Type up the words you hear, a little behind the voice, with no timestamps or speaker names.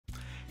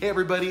Hey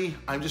everybody,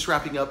 I'm just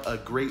wrapping up a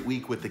great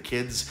week with the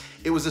kids.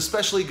 It was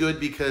especially good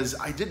because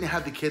I didn't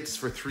have the kids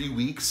for 3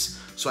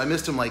 weeks, so I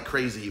missed them like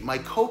crazy. My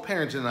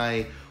co-parent and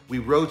I, we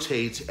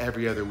rotate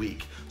every other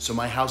week. So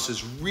my house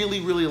is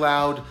really, really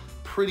loud,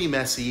 pretty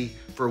messy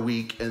for a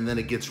week, and then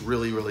it gets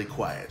really, really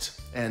quiet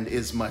and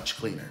is much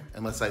cleaner,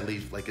 unless I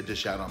leave like a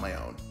dish out on my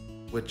own,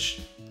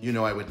 which you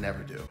know I would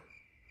never do.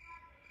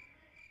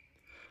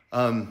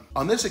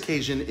 On this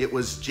occasion, it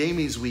was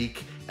Jamie's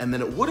week, and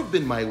then it would have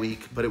been my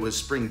week, but it was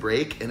spring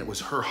break and it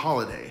was her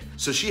holiday.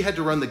 So she had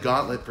to run the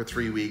gauntlet for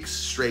 3 weeks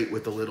straight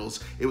with the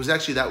littles. It was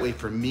actually that way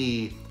for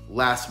me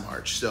last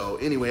March. So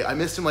anyway, I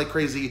missed him like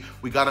crazy.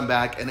 We got him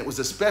back, and it was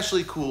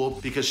especially cool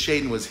because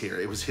Shaden was here.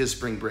 It was his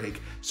spring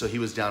break, so he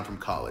was down from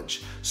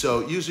college.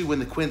 So usually when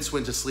the Quints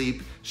went to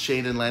sleep,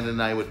 Shaden, Landon,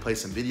 and I would play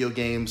some video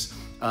games.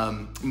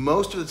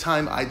 Most of the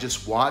time I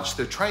just watch.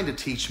 They're trying to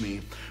teach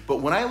me, but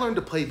when I learned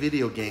to play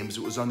video games,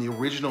 it was on the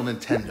original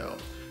Nintendo,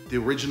 the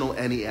original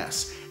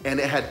NES, and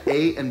it had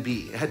A and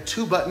B. It had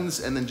 2 buttons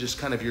and then just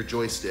kind of your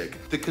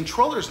joystick. The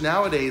controllers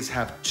nowadays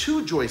have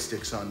 2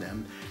 joysticks on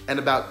them and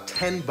about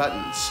 10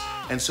 buttons.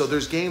 And so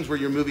there's games where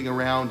you're moving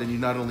around and you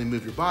not only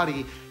move your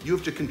body, you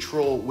have to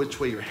control which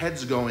way your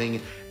head's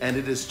going, and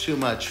it is too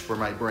much for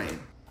my brain.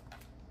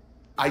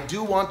 I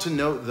do want to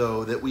note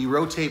though that we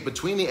rotate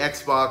between the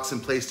Xbox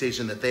and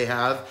PlayStation that they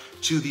have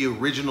to the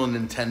original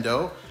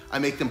Nintendo. I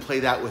make them play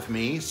that with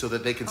me so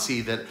that they can see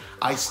that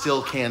I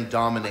still can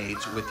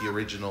dominate with the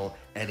original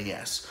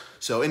NES.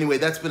 So anyway,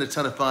 that's been a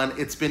ton of fun.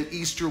 It's been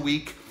Easter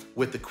week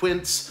with the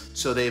Quints,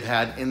 so they've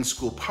had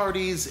in-school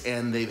parties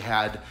and they've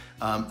had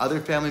other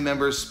family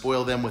members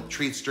spoil them with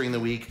treats during the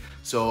week.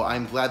 So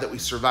I'm glad that we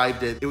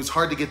survived it. It was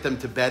hard to get them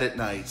to bed at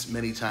night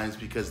many times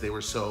because they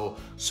were so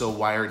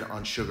wired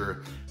on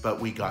sugar,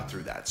 but we got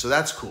through that. So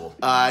that's cool.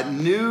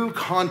 New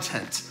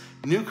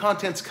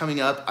content's coming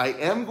up. I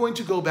am going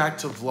to go back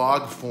to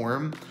vlog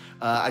form.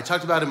 I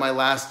talked about in my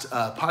last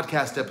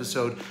podcast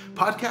episode,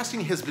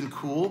 podcasting has been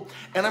cool,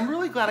 and I'm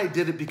really glad I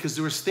did it because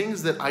there was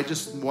things that I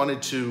just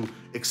wanted to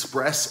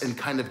express and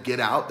kind of get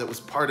out that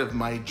was part of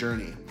my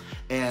journey.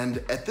 And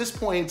at this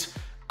point,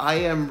 I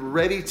am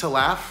ready to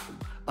laugh.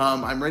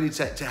 I'm ready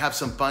to have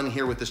some fun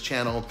here with this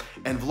channel,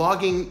 and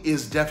vlogging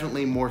is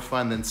definitely more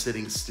fun than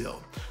sitting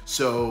still.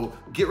 So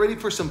get ready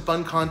for some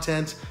fun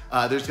content.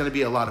 There's gonna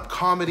be a lot of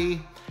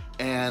comedy,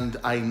 and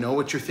I know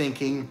what you're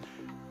thinking.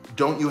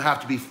 Don't you have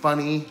to be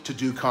funny to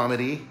do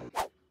comedy?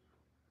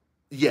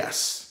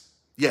 Yes,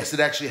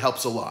 it actually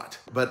helps a lot,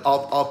 but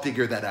I'll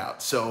figure that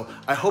out. So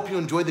I hope you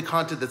enjoyed the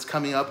content that's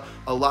coming up.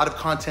 A lot of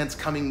content's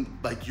coming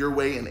like your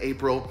way in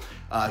April.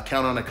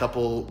 Count on a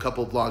couple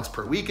vlogs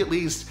per week at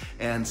least,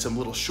 and some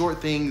little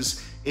short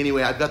things.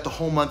 Anyway, I've got the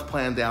whole month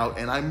planned out,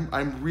 and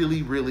I'm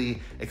really,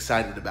 really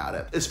excited about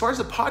it. As far as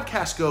the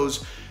podcast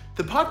goes,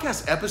 the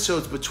podcast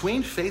episodes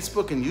between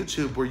Facebook and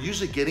YouTube, we're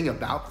usually getting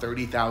about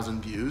 30,000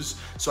 views.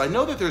 So I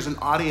know that there's an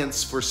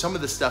audience for some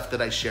of the stuff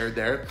that I shared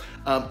there.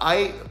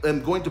 I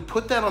am going to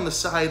put that on the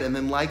side and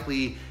then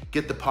likely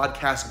get the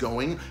podcast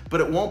going,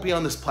 but it won't be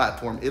on this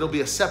platform. It'll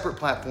be a separate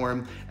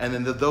platform. And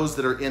then those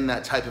that are in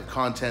that type of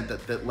content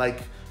that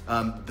like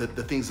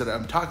the things that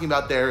I'm talking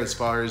about there as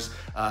far as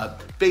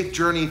faith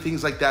journey,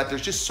 things like that.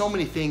 There's just so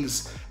many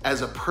things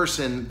as a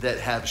person that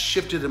have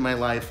shifted in my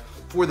life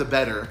for the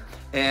better.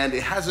 And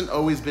it hasn't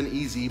always been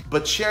easy,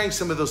 but sharing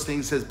some of those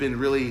things has been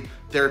really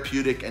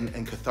therapeutic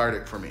and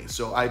cathartic for me.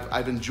 So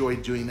I've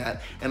enjoyed doing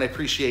that, and I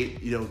appreciate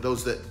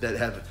those that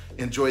have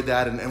enjoyed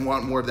that and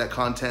want more of that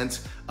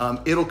content.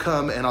 It'll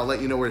come, and I'll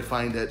let you know where to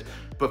find it.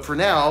 But for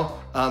now,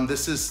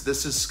 this is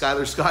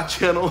Skylar Scott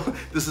channel.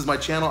 This is my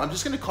channel. I'm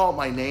just gonna call it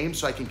my name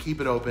so I can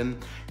keep it open,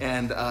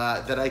 and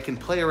that I can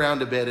play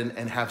around a bit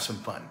and have some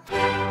fun.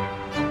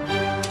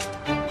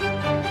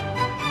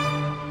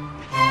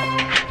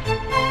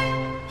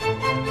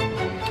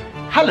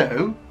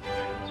 Hello.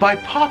 By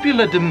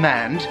popular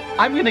demand,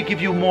 I'm going to give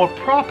you a more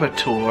proper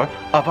tour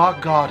of our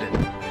garden.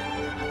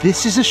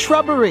 This is a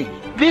shrubbery.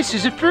 This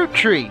is a fruit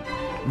tree.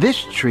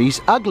 This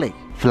tree's ugly.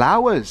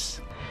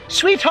 Flowers.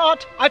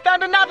 Sweetheart, I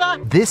found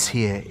another. This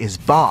here is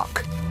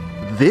bark.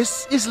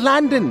 This is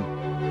Landon.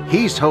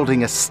 He's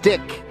holding a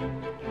stick.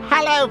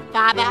 Hello,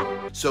 Father.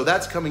 So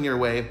that's coming your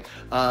way.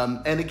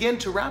 And again,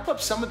 to wrap up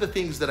some of the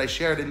things that I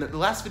shared in the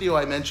last video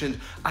I mentioned,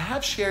 I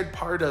have shared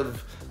part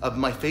of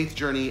my faith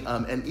journey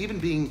and even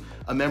being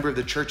a member of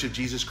the Church of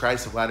Jesus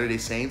Christ of Latter-day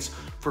Saints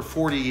for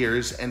 40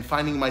 years and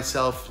finding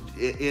myself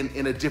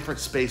in a different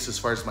space as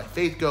far as my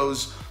faith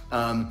goes.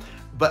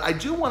 But I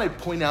do want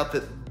to point out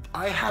that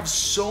I have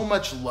so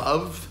much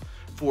love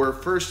for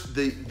first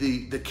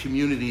the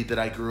community that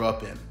I grew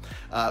up in.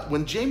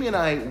 When Jamie and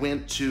I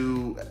went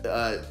to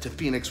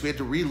Phoenix, we had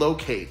to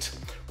relocate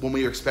when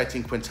we were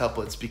expecting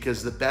quintuplets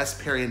because the best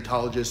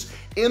paleontologist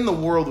in the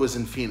world was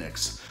in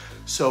Phoenix.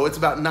 So it's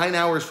about 9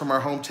 hours from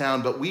our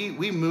hometown, but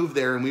we moved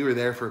there and we were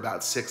there for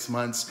about 6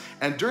 months.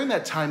 And during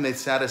that time, they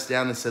sat us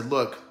down and said,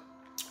 look,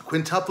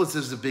 quintuplets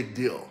is a big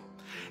deal.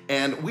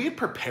 And we had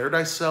prepared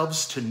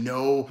ourselves to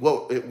know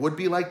what it would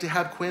be like to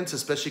have quints,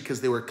 especially because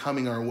they were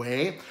coming our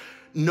way.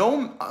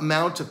 no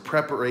amount of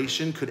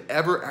preparation could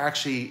ever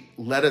actually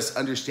let us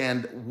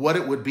understand what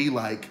it would be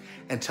like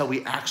until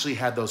we actually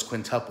had those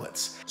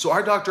quintuplets. So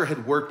our doctor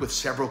had worked with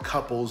several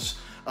couples.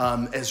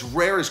 As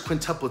rare as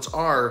quintuplets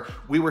are,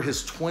 we were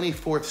his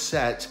 24th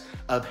set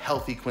of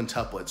healthy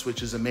quintuplets,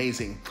 which is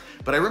amazing.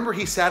 But I remember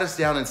he sat us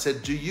down and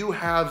said, do you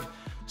have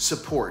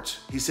support?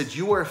 He said,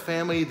 you are a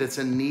family that's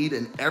in need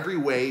in every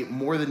way,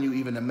 more than you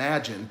even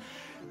imagine.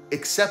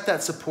 Accept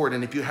that support,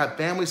 and if you have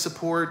family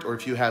support or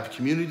if you have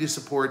community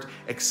support,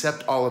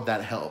 accept all of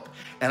that help.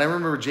 And I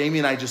remember Jamie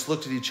and I just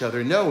looked at each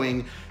other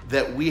knowing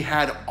that we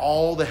had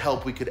all the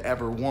help we could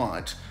ever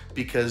want,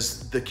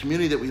 because the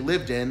community that we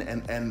lived in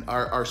and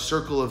our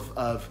circle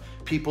of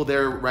people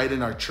there right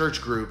in our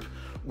church group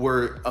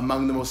were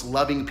among the most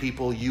loving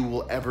people you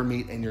will ever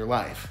meet in your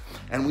life.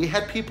 And we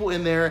had people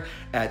in there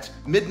at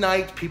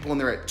midnight, people in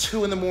there at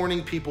 2 in the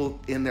morning, people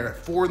in there at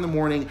 4 in the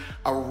morning,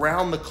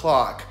 around the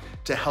clock,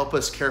 to help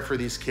us care for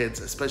these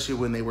kids, especially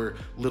when they were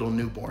little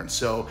newborns.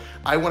 So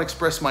I want to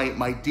express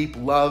my deep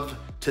love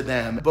to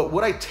them. But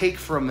what I take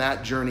from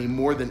that journey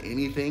more than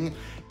anything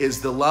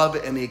is the love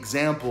and the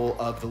example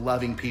of the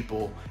loving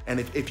people. And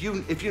if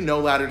you know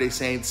Latter-day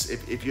Saints,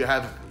 if you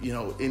have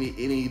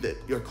any that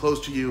you're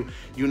close to you,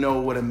 you know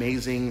what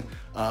amazing,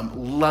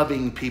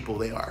 loving people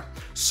they are.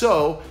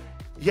 So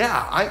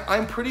yeah,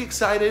 I'm pretty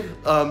excited.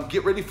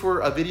 Get ready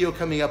for a video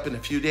coming up in a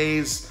few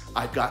days.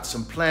 I've got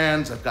some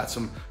plans, I've got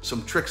some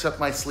tricks up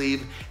my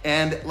sleeve.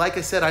 And like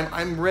I said,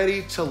 I'm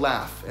ready to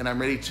laugh and I'm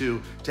ready to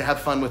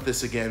have fun with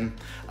this again.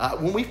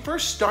 When we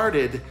first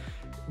started,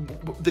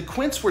 the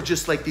quints were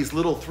just like these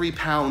little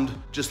 3-pound,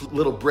 just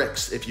little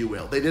bricks, if you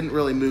will. They didn't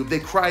really move. They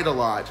cried a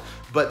lot,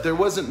 but there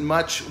wasn't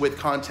much with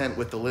content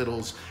with the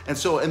littles. And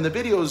so in the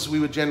videos, we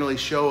would generally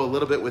show a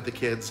little bit with the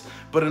kids,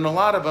 but in a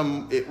lot of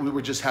them, we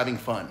were just having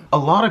fun. A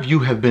lot of you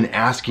have been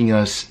asking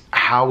us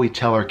how we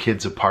tell our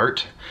kids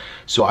apart.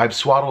 So I've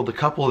swaddled a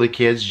couple of the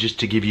kids just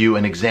to give you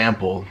an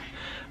example.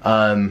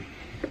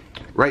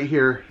 Right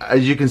here,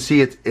 as you can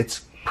see,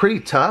 it's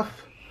pretty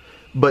tough,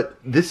 but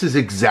this is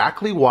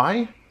exactly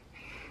why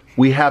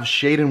we have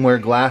Shaden wear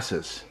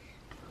glasses.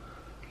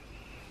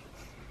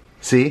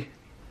 See?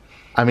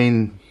 I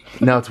mean,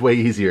 now it's way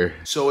easier.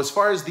 So as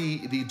far as the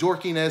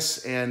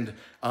dorkiness and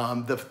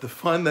the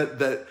fun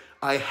that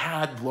I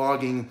had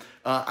vlogging,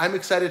 I'm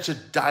excited to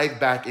dive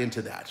back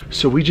into that.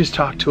 So we just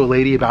talked to a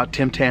lady about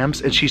Tim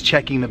Tams and she's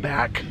checking the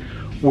back.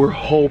 We're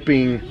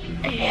hoping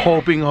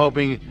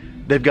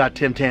they've got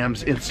Tim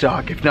Tams in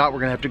stock. If not, we're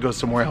gonna have to go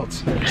somewhere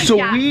else. So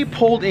yeah, we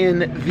pulled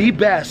in the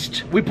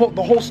best. We pulled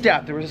the whole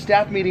staff. There was a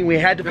staff meeting. We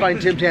had to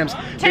find Tim Tams.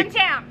 Tim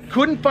Tams.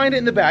 Couldn't find it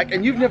in the back,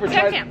 and you've never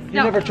tried. You've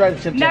never tried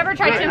the Tim Tams. Never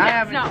tried Tim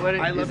Tams. No.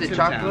 I love it.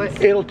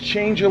 Chocolate. It'll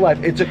change your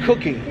life. It's a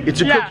cookie.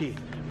 It's a cookie.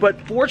 But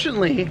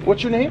fortunately,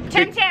 what's your name?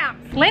 Tim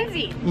Tams.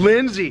 Lindsay.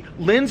 Lindsay.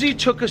 Lindsay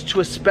took us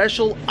to a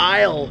special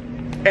aisle.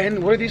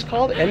 And what are these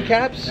called? End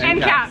caps?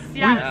 End caps,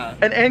 yeah.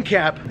 An end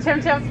cap. Tim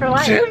Tams for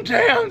life. Tim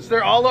Tams.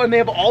 They're all, and they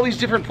have all these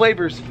different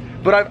flavors.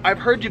 But I've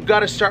heard you've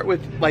got to start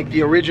with like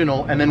the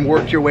original and then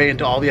work your way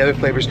into all the other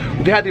flavors.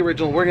 We've had the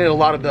original. We're gonna get a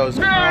lot of those.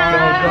 Oh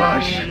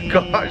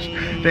gosh.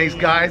 Thanks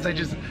guys.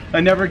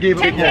 I never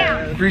gave it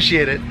a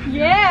Appreciate it.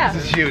 Yeah.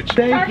 This is huge.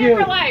 Thank you.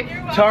 Target for life. You're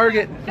welcome.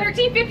 Target.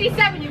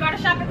 1357. You gotta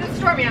shop at this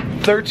store, man.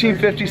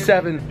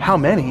 1357. How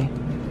many?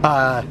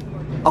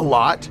 A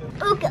lot.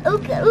 Ooga,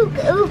 ooga,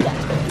 ooga,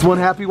 ooga. It's one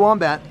happy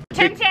wombat.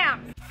 Tim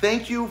Tams.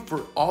 Thank you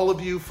for all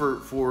of you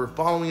for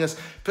following us,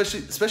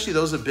 especially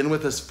those who have been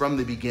with us from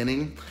the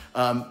beginning.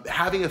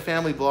 Having a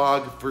family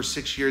blog for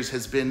 6 years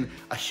has been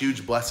a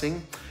huge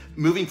blessing.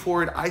 Moving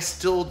forward, I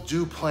still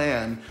do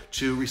plan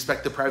to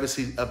respect the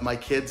privacy of my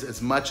kids as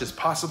much as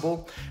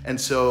possible. And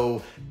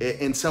so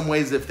in some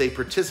ways, if they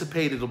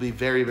participate, it'll be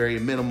very, very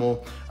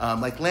minimal.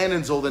 Like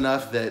Landon's old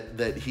enough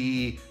that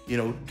he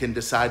can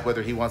decide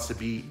whether he wants to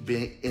be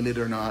in it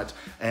or not.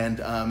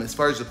 And as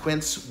far as the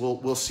quints,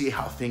 we'll see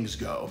how things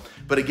go.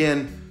 But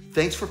again,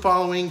 thanks for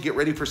following. Get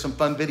ready for some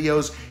fun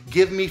videos.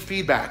 Give me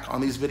feedback on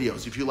these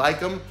videos. If you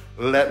like them,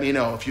 let me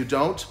know. If you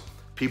don't,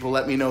 people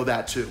let me know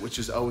that too, which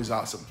is always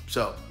awesome.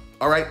 So,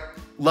 all right,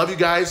 love you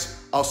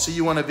guys. I'll see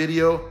you on a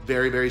video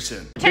very, very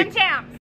soon. Tim Tams.